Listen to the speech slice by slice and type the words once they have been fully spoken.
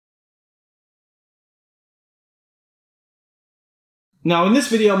Now in this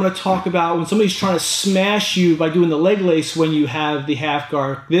video, I'm going to talk about when somebody's trying to smash you by doing the leg lace when you have the half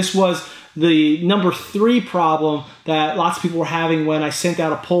guard. This was the number 3 problem that lots of people were having when I sent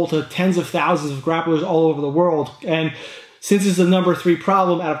out a poll to tens of thousands of grapplers all over the world. And since it's the number 3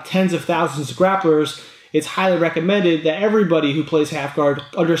 problem out of tens of thousands of grapplers, it's highly recommended that everybody who plays half guard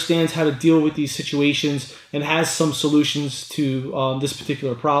understands how to deal with these situations and has some solutions to this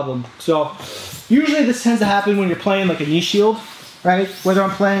particular problem. So usually this tends to happen when you're playing like a knee shield, right? Whether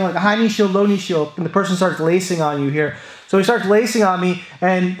I'm playing like a high knee shield, low knee shield, and the person starts lacing on you here. So he starts lacing on me,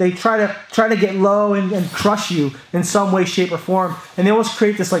 and they try to get low and crush you in some way, shape, or form, and they almost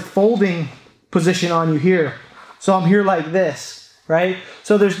create this like folding position on you here. So I'm here like this, right?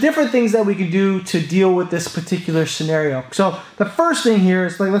 So there's different things that we can do to deal with this particular scenario. So the first thing here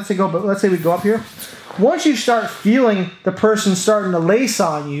is like let's say we go up here. Once you start feeling the person starting to lace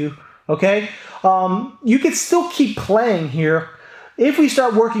on you, okay, you can still keep playing here. If we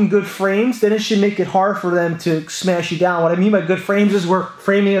start working good frames, then it should make it hard for them to smash you down. What I mean by good frames is we're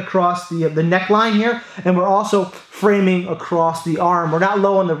framing across the neckline here, and we're also framing across the arm. We're not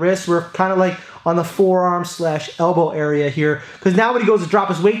low on the wrist. We're kind of like on the forearm / elbow area here. Because now when he goes to drop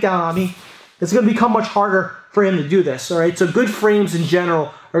his weight down on me, it's going to become much harder for him to do this. All right. So good frames in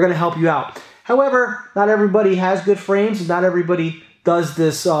general are going to help you out. However, not everybody has good frames, and not everybody does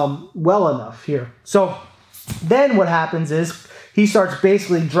this well enough here. So then what happens is he starts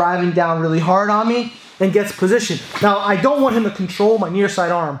basically driving down really hard on me and gets positioned. Now, I don't want him to control my near side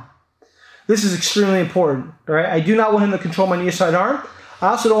arm. This is extremely important, all right? I do not want him to control my near side arm. I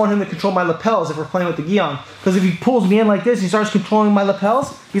also don't want him to control my lapels if we're playing with the gi on. Because if he pulls me in like this, he starts controlling my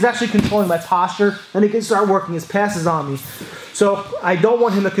lapels, he's actually controlling my posture, and he can start working his passes on me. So I don't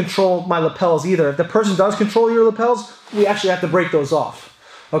want him to control my lapels either. If the person does control your lapels, we actually have to break those off,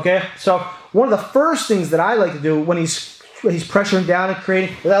 okay? So one of the first things that I like to do when he's pressuring down and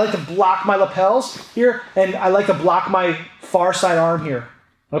creating, I like to block my lapels here, and I like to block my far side arm here,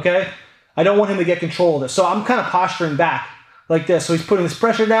 okay? I don't want him to get control of this. So I'm kind of posturing back like this. So he's putting this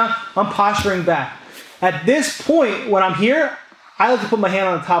pressure down, I'm posturing back. At this point, when I'm here, I like to put my hand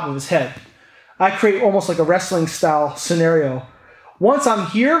on the top of his head. I create almost like a wrestling style scenario. Once I'm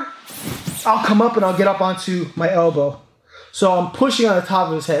here, I'll come up and I'll get up onto my elbow. So I'm pushing on the top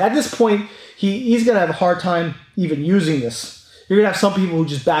of his head. At this point, he's going to have a hard time even using this. You're going to have some people who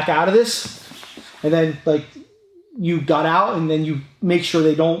just back out of this, and then like you got out, and then you make sure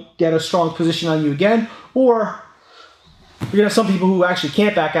they don't get a strong position on you again. Or you're going to have some people who actually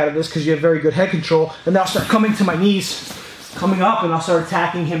can't back out of this because you have very good head control, and they'll start coming to my knees, coming up, and I'll start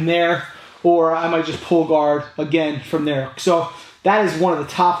attacking him there. Or I might just pull guard again from there. So that is one of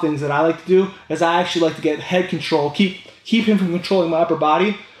the top things that I like to do, is I actually like to get head control, keep him from controlling my upper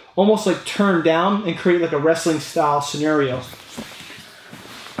body, almost like turn down and create like a wrestling style scenario.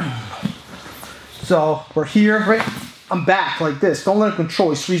 So we're here, right? I'm back like this. Don't let him control.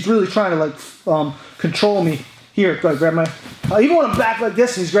 He's really trying to like control me. Here, go ahead, grab my, even when I'm back like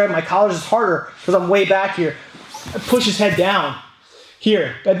this and he's grabbing my collars, it's harder because I'm way back here. I push his head down.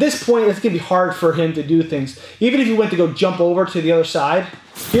 Here, at this point, it's gonna be hard for him to do things. Even if he went to go jump over to the other side,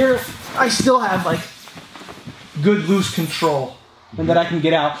 here, I still have like good loose control and that I can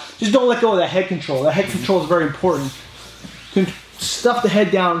get out. Just don't let go of that head control. That head control is very important. You can stuff the head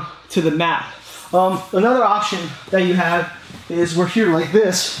down to the mat. Another option that you have is we're here like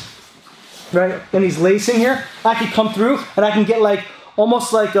this, right? And he's lacing here. I can come through and I can get like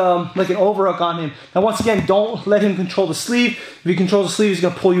almost like an overhook on him. Now once again, don't let him control the sleeve. If he controls the sleeve, he's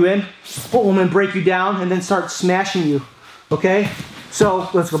gonna pull you in, pull him and break you down, and then start smashing you, okay? So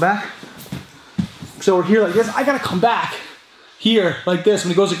let's go back. So we're here like this. I gotta come back here like this.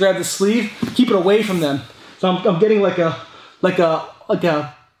 When he goes to grab the sleeve, keep it away from them. So I'm getting like a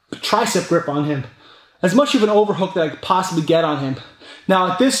tricep grip on him. As much of an overhook that I could possibly get on him.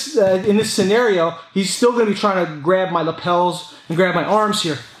 Now at this, in this scenario, he's still gonna be trying to grab my lapels and grab my arms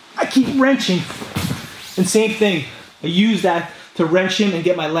here. I keep wrenching. And same thing, I use that to wrench him and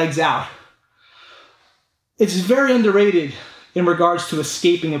get my legs out. It's very underrated in regards to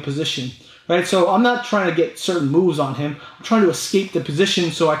escaping a position, right? So I'm not trying to get certain moves on him. I'm trying to escape the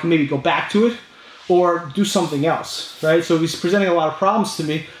position so I can maybe go back to it or do something else, right? So if he's presenting a lot of problems to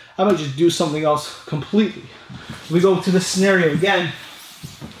me, I might just do something else completely. We go to this scenario again,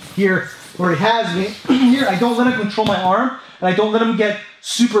 here where he has me. Here, I don't let him control my arm, and I don't let him get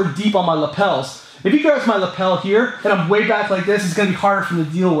super deep on my lapels. If he grabs my lapel here, and I'm way back like this, it's gonna be harder for him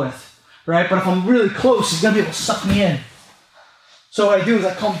to deal with, right? But if I'm really close, he's gonna be able to suck me in. So what I do is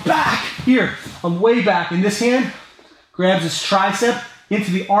I come back here. I'm way back, and this hand grabs his tricep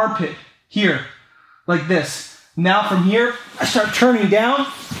into the armpit here, like this. Now from here, I start turning down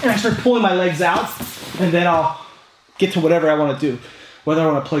and I start pulling my legs out, and then I'll get to whatever I want to do. Whether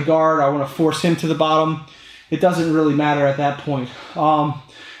I want to play guard or I want to force him to the bottom, it doesn't really matter at that point. And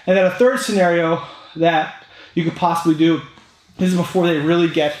then a third scenario that you could possibly do, this is before they really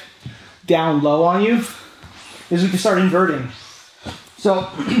get down low on you, is we can start inverting. So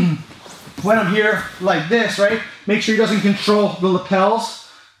when I'm here like this, right, make sure he doesn't control the lapels.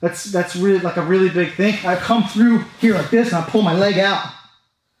 That's really like a really big thing. I come through here like this and I pull my leg out.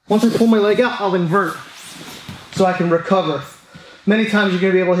 Once I pull my leg out, I'll invert so I can recover. Many times you're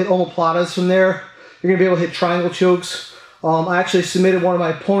going to be able to hit omoplatas from there. You're going to be able to hit triangle chokes. I actually submitted one of my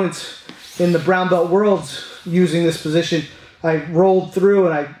opponents in the brown belt worlds using this position. I rolled through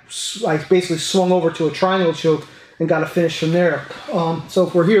and I basically swung over to a triangle choke and got a finish from there. So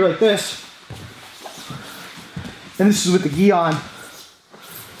if we're here like this, and this is with the gi on,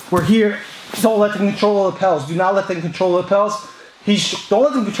 we're here, don't let them control the lapels. Do not let them control the lapels. Don't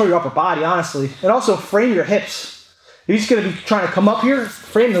let them control your upper body, honestly. And also frame your hips. You're just going to be trying to come up here,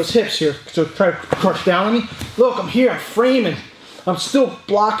 frame those hips here. So try to crush down on me. Look, I'm here, I'm framing. I'm still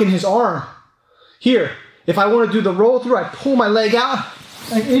blocking his arm. Here, if I want to do the roll through, I pull my leg out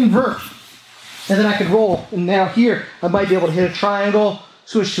and invert. And then I can roll. And now here, I might be able to hit a triangle,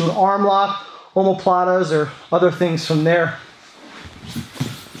 switch to an arm lock, omoplatas, or other things from there.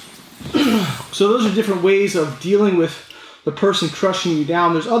 So those are different ways of dealing with the person crushing you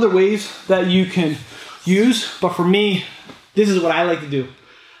down. There's other ways that you can use, but for me, this is what I like to do.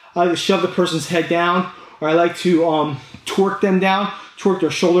 I like to shove the person's head down, or I like to torque them down, torque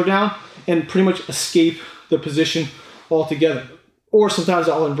their shoulder down, and pretty much escape the position altogether. Or sometimes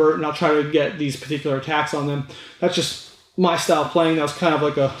I'll invert and I'll try to get these particular attacks on them. That's just my style of playing. That was kind of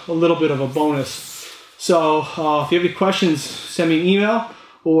like a little bit of a bonus. So if you have any questions, send me an email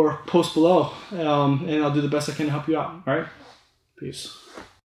or post below, and I'll do the best I can to help you out. All right? Peace.